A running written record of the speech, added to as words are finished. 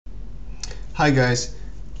Hi guys,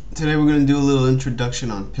 today we're going to do a little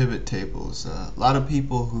introduction on pivot tables. A lot of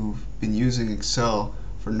people who've been using Excel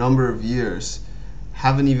for a number of years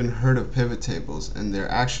haven't even heard of pivot tables, and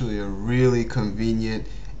they're actually a really convenient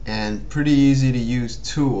and pretty easy to use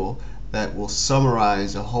tool that will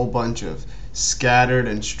summarize a whole bunch of scattered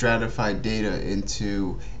and stratified data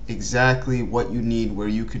into exactly what you need, where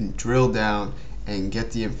you can drill down and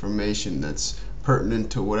get the information that's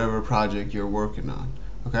pertinent to whatever project you're working on.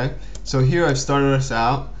 Okay, so here I've started us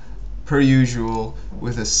out per usual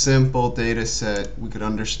with a simple data set we could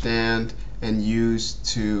understand and use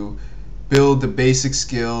to build the basic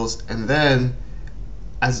skills, and then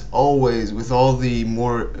as always with all the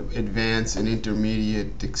more advanced and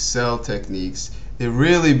intermediate Excel techniques, they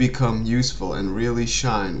really become useful and really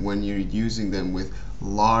shine when you're using them with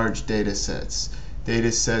large data sets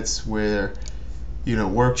where, you know,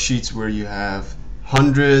 worksheets where you have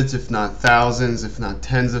hundreds, if not thousands, if not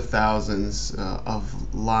tens of thousands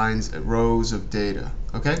of lines, rows of data.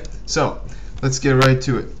 Okay, so let's get right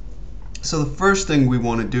to it. So the first thing we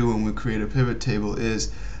want to do when we create a pivot table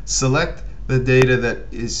is select the data that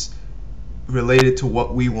is related to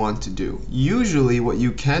what we want to do. Usually what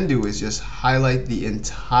you can do is just highlight the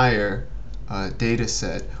entire data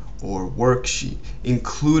set or worksheet,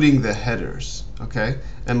 including the headers. Okay,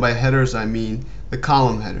 and by headers I mean the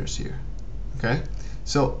column headers here. Okay,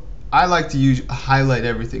 so I like to highlight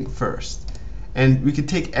everything first, and we could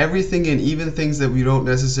take everything in, even things that we don't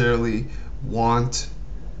necessarily want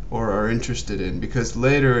or are interested in, because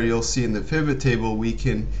later you'll see in the pivot table we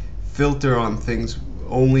can filter on things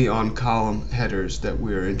only on column headers that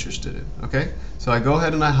we're interested in. Okay, so I go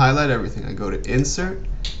ahead and I highlight everything. I go to Insert,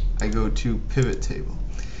 I go to Pivot Table,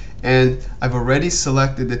 and I've already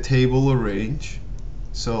selected the table arrange,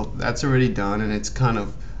 so that's already done, and it's kind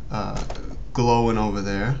of glowing over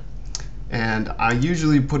there. And I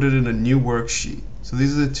usually put it in a new worksheet. So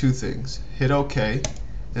these are the two things. Hit OK, and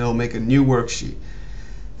it'll make a new worksheet.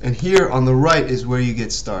 And here on the right is where you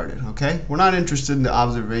get started. Okay, we're not interested in the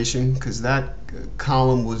observation because that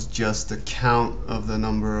column was just the count of the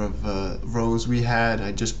number of rows we had.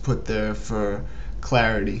 I just put there for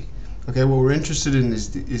clarity. Okay, what we're interested in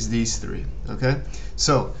is these three. Okay,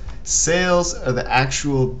 so sales are the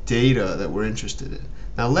actual data that we're interested in.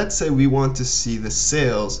 Now let's say we want to see the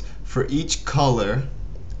sales for each color.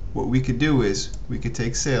 What we could do is we could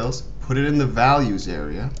take sales, put it in the values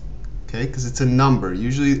area, okay, because it's a number.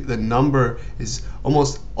 Usually the number is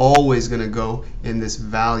almost always going to go in this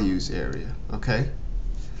values area. Okay,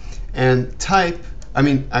 and type,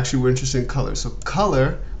 actually we're interested in color. So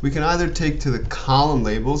color we can either take to the column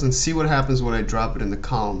labels and see what happens when I drop it in the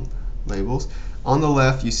column labels. On the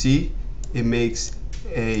left you see it makes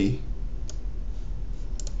a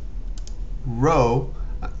row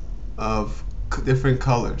of different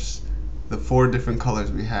colors, the 4 different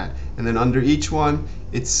colors we had, and then under each one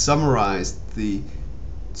it summarized the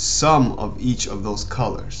sum of each of those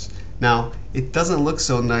colors. Now it doesn't look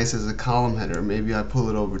so nice as a column header. Maybe I pull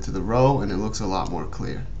it over to the row and it looks a lot more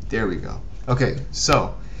clear. There we go. Okay,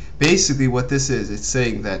 so basically what this is, it's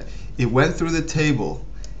saying that it went through the table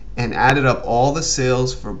and added up all the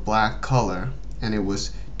sales for black color, and it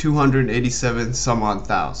was 287 some odd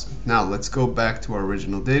thousand. Now let's go back to our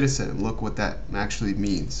original data set and look what that actually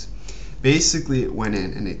means. Basically it went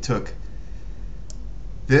in and it took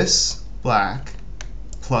this black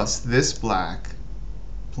plus this black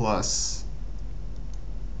plus,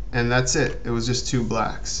 and that's it. It was just 2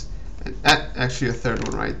 blacks, and actually a third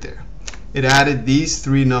one right there. It added these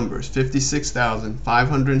 3 numbers,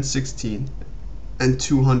 56,516 and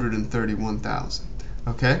 231,000.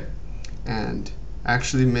 Okay, and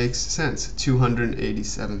actually makes sense,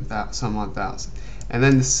 287 some odd thousand. And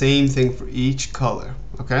then the same thing for each color.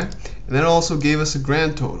 Okay, and then it also gave us a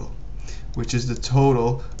grand total, which is the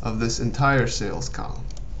total of this entire sales column.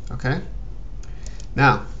 Okay,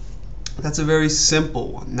 now that's a very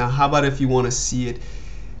simple one. Now how about if you want to see it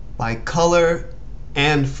by color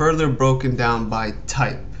and further broken down by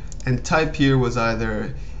type? And type here was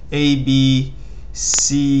either A, B,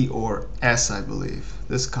 C, or S, I believe,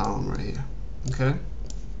 this column right here. Okay,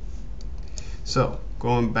 so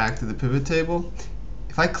going back to the pivot table,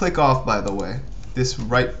 if I click off, by the way, this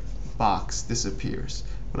right box disappears.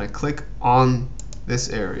 When I click on this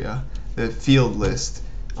area, the field list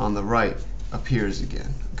on the right appears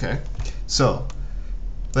again. Okay, so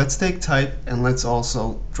let's take type and let's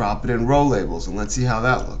also drop it in row labels, and let's see how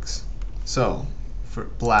that looks. So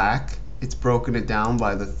for black, it's broken it down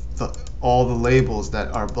by all the labels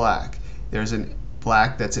that are black. There's a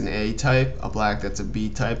black that's an A type, a black that's a B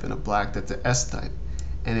type, and a black that's an S type.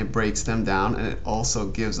 And it breaks them down, and it also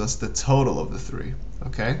gives us the total of the 3.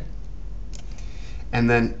 Okay? and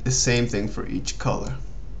then the same thing for each color.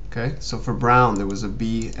 Okay, so for brown there was a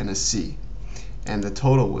B and a C, and the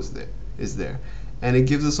total is there, and it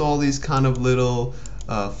gives us all these kind of little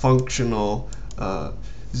functional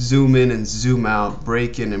zoom in and zoom out,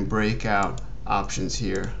 break in and break out options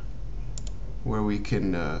here, where we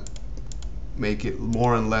can make it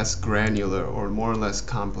more and less granular or more or less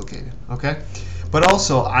complicated. Okay, but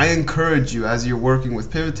also I encourage you, as you're working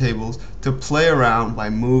with pivot tables, to play around by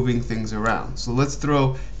moving things around. So let's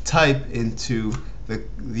throw type into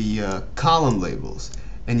the column labels,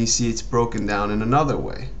 and you see it's broken down in another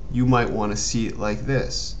way. You might want to see it like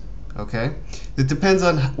this. Okay, it depends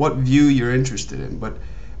on what view you're interested in, but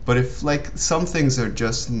if, like, some things are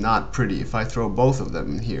just not pretty, if I throw both of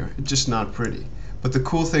them in here, it's just not pretty. But the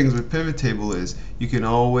cool things with pivot table is you can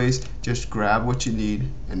always just grab what you need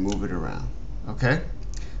and move it around. Okay,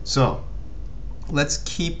 so let's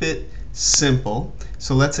keep it simple.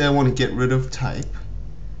 So let's say I want to get rid of type.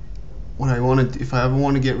 What I want to, if I ever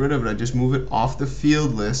want to get rid of it, I just move it off the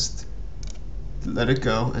field list, let it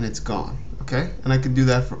go, and it's gone. Okay, and I could do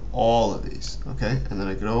that for all of these. Okay, and then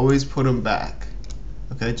I could always put them back.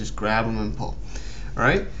 Okay, just grab them and pull. All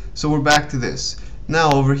right, so we're back to this.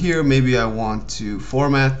 Now over here, maybe I want to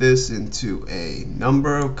format this into a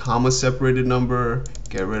number, comma separated number,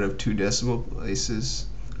 get rid of 2 decimal places.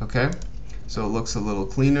 Okay, so it looks a little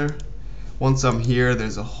cleaner. Once I'm here,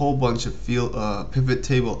 there's a whole bunch of pivot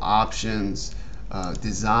table options,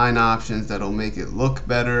 design options that'll make it look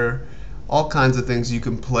better, all kinds of things you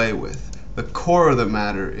can play with. The core of the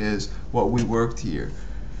matter is what we worked here,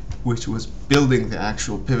 which was building the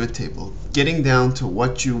actual pivot table, getting down to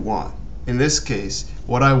what you want. In this case,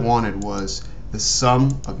 what I wanted was the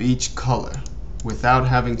sum of each color without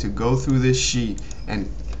having to go through this sheet and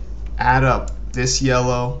add up this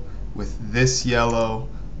yellow with this yellow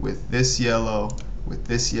with this yellow with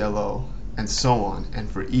this yellow and so on. And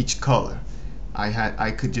for each color,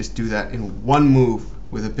 I could just do that in one move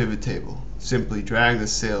with a pivot table. Simply drag the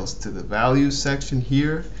sales to the values section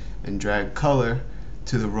here and drag color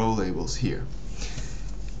to the row labels here.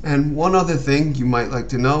 And one other thing you might like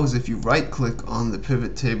to know is if you right click on the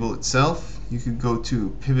pivot table itself, you could go to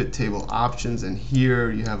pivot table options, and here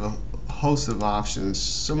you have a host of options,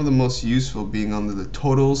 some of the most useful being under the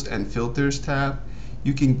totals and filters tab.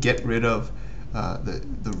 You can get rid of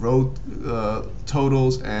the row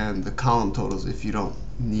totals and the column totals if you don't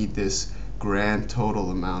need this grand total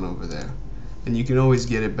amount over there, and you can always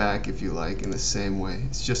get it back if you like in the same way.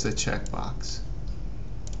 It's just a checkbox.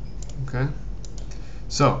 Okay,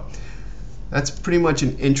 so that's pretty much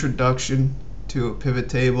an introduction to a pivot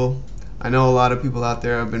table. I know a lot of people out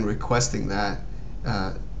there have been requesting that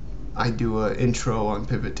I do an intro on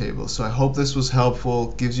pivot tables, so I hope this was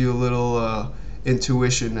helpful, gives you a little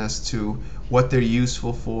intuition as to what they're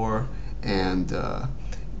useful for, and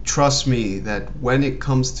trust me that when it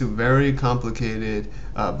comes to very complicated,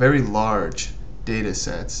 very large data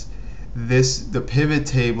sets, the pivot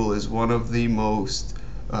table is one of the most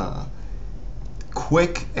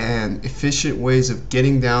quick and efficient ways of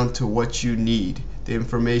getting down to what you need, the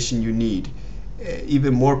information you need,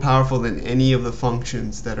 even more powerful than any of the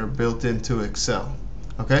functions that are built into Excel.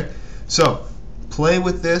 Okay, so play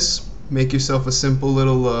with this, make yourself a simple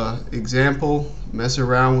little example, mess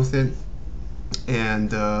around with it,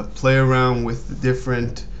 and play around with the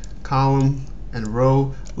different column and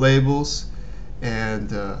row labels,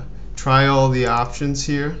 and try all the options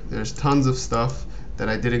here. There's tons of stuff that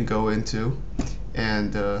I didn't go into,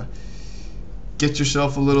 and get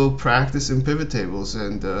yourself a little practice in pivot tables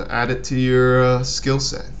and add it to your skill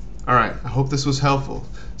set. Alright, I hope this was helpful.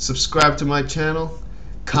 Subscribe to my channel,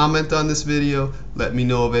 comment on this video, let me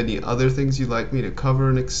know of any other things you'd like me to cover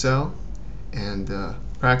in Excel, and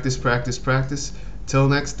practice, practice, practice. Till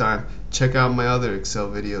next time, check out my other Excel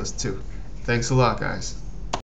videos too. Thanks a lot, guys.